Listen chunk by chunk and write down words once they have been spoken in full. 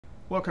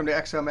Welcome to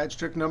Excel Magic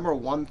Trick number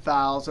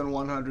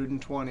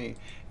 1120.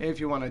 If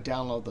you want to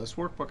download this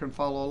workbook and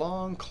follow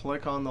along,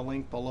 click on the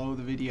link below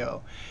the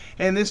video.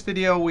 In this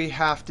video, we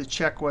have to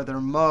check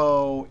whether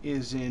Mo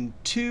is in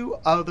two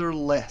other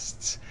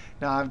lists.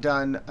 Now, I've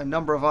done a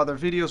number of other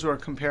videos where we're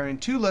comparing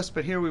two lists,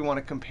 but here we want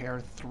to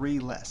compare three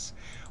lists.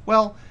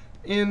 Well,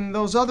 in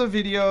those other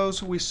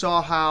videos, we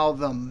saw how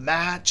the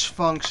match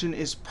function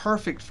is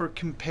perfect for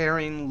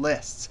comparing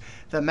lists.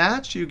 The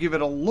match, you give it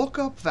a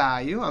lookup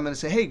value. I'm going to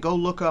say, hey, go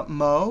look up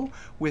Mo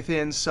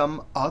within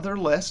some other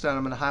list. And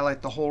I'm going to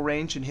highlight the whole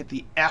range and hit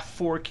the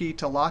F4 key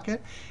to lock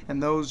it.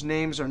 And those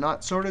names are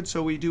not sorted,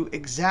 so we do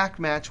exact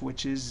match,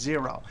 which is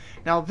 0.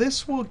 Now,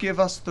 this will give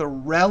us the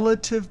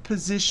relative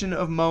position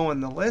of Mo in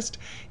the list.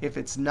 If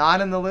it's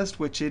not in the list,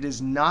 which it is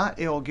not,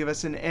 it will give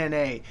us an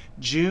NA.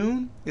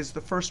 June is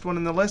the first one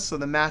in the list, so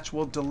the match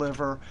will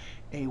deliver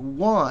a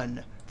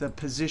 1, the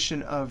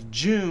position of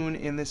June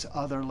in this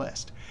other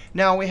list.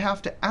 Now, we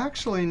have to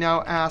actually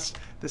now ask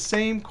the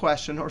same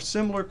question or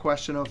similar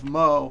question of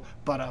Mo,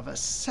 but of a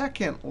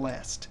second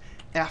list.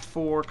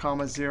 F4,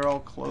 comma 0,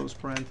 close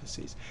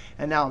parentheses.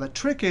 And now the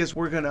trick is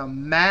we're going to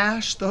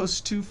mash those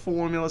two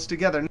formulas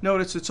together.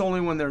 Notice it's only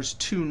when there's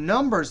two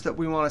numbers that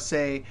we want to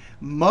say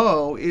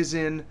Mo is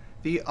in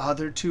the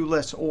other two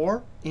lists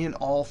or in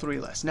all three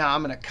lists. Now,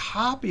 I'm going to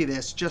copy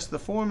this, just the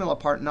formula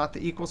part, not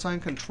the equal sign,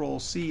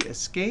 Control-C,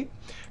 escape.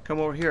 Come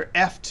over here,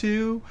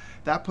 F2.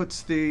 That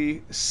puts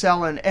the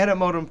cell in edit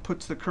mode and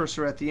puts the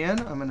cursor at the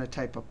end. I'm going to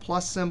type a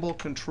plus symbol,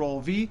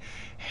 Control-V.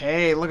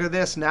 Hey, look at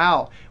this.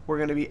 Now, we're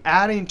going to be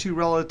adding two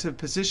relative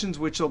positions,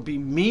 which will be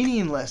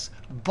meaningless,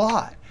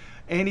 but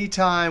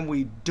anytime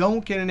we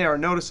don't get an error,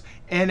 notice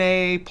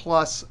NA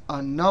plus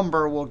a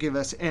number will give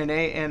us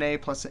NA. NA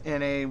plus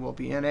NA will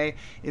be NA.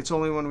 It's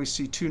only when we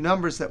see two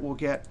numbers that we'll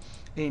get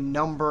a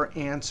number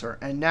answer.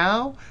 And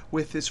now,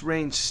 with this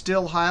range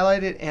still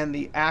highlighted and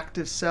the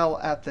active cell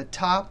at the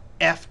top,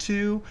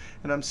 F2,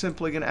 and I'm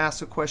simply going to ask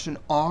the question,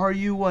 are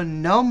you a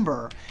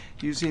number?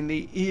 Using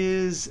the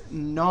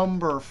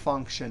ISNUMBER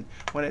function.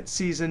 When it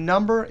sees a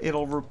number,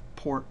 it'll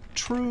report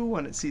true.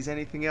 When it sees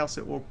anything else,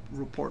 it will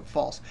report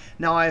false.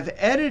 Now, I've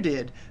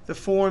edited the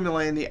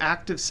formula in the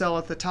active cell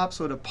at the top,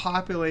 so to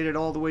populate it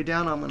all the way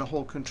down, I'm going to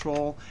hold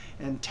Control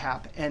and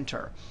tap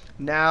Enter.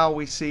 Now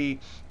we see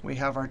we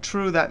have our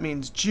true. That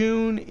means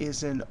June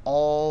is in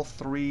all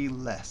three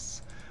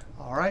lists.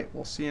 All right,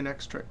 we'll see you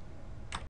next trick.